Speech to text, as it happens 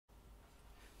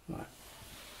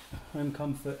Home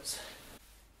comforts.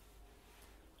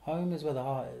 Home is where the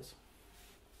heart is.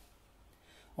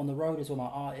 On the road is where my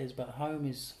art is, but home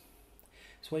is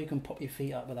it's where you can pop your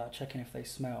feet up without checking if they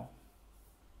smell.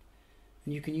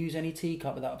 And you can use any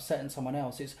teacup without upsetting someone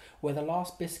else. It's where the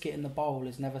last biscuit in the bowl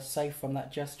is never safe from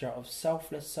that gesture of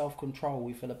selfless self-control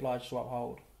we feel obliged to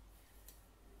uphold.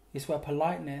 It's where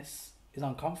politeness is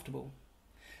uncomfortable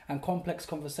and complex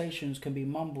conversations can be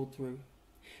mumbled through.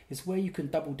 It's where you can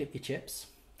double dip your chips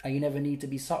and you never need to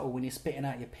be subtle when you're spitting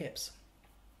out your pips.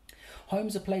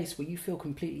 Home's a place where you feel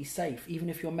completely safe, even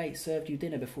if your mate served you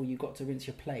dinner before you got to rinse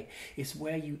your plate. It's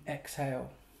where you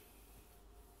exhale.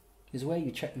 It's where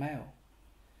you check mail.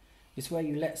 It's where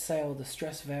you let sail the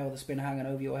stress veil that's been hanging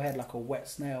over your head like a wet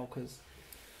snail, because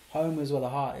home is where the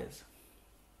heart is.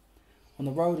 On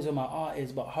the road is where my art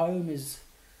is, but home is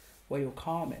where you're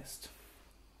calmest.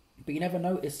 But you never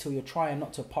notice till you're trying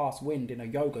not to pass wind in a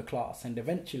yoga class, and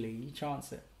eventually you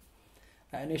chance it.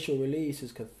 That initial release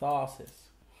is catharsis.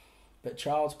 But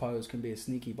child's pose can be a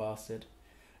sneaky bastard.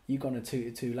 You gonna toot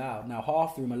it too loud. Now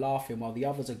half the room are laughing while the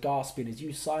others are gasping as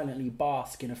you silently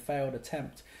bask in a failed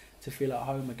attempt to feel at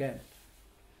home again.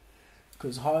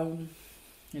 Because home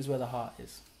is where the heart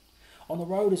is. On the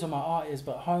road is where my art is,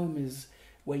 but home is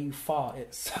where you fart.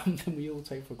 It's something we all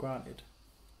take for granted.